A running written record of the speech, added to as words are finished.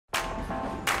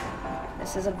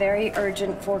This is a very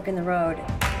urgent fork in the road.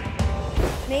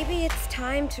 Maybe it's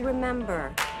time to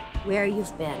remember where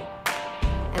you've been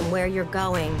and where you're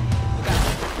going.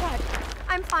 God,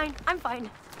 I'm fine.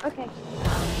 Okay.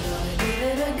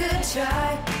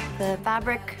 The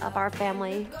fabric of our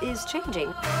family is changing.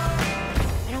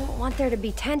 I don't want there to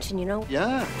be tension, you know?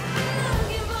 Yeah.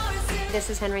 This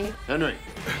is Henry. Henry.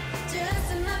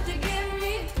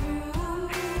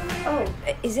 Oh,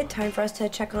 is it time for us to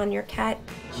check on your cat?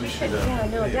 We should, yeah,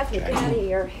 no, definitely. Get out of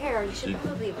your hair. You should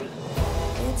probably be.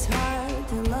 It's hard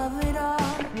to love it all.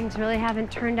 Things really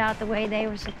haven't turned out the way they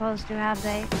were supposed to, have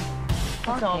they?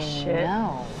 That's all shit.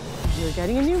 No. You're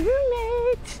getting a new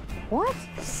roommate. What?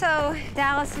 So,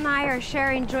 Dallas and I are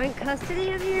sharing joint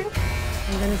custody of you?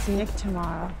 I'm gonna see Nick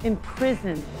tomorrow in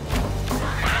prison.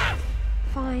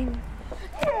 Fine.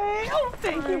 Yay! Oh,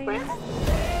 thank you, Brent.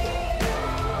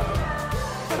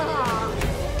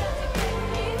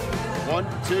 1,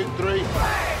 2, 3.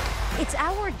 It's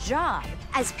our job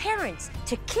as parents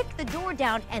to kick the door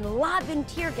down and lob in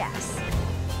tear gas.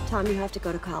 Tom, you have to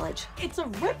go to college. It's a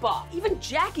ripoff. Even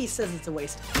Jackie says it's a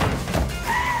waste.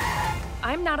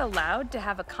 I'm not allowed to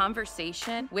have a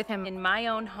conversation with him in my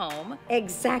own home.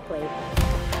 Exactly.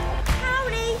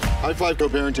 Howdy! High five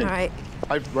co-parenting. All right.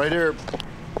 Right here.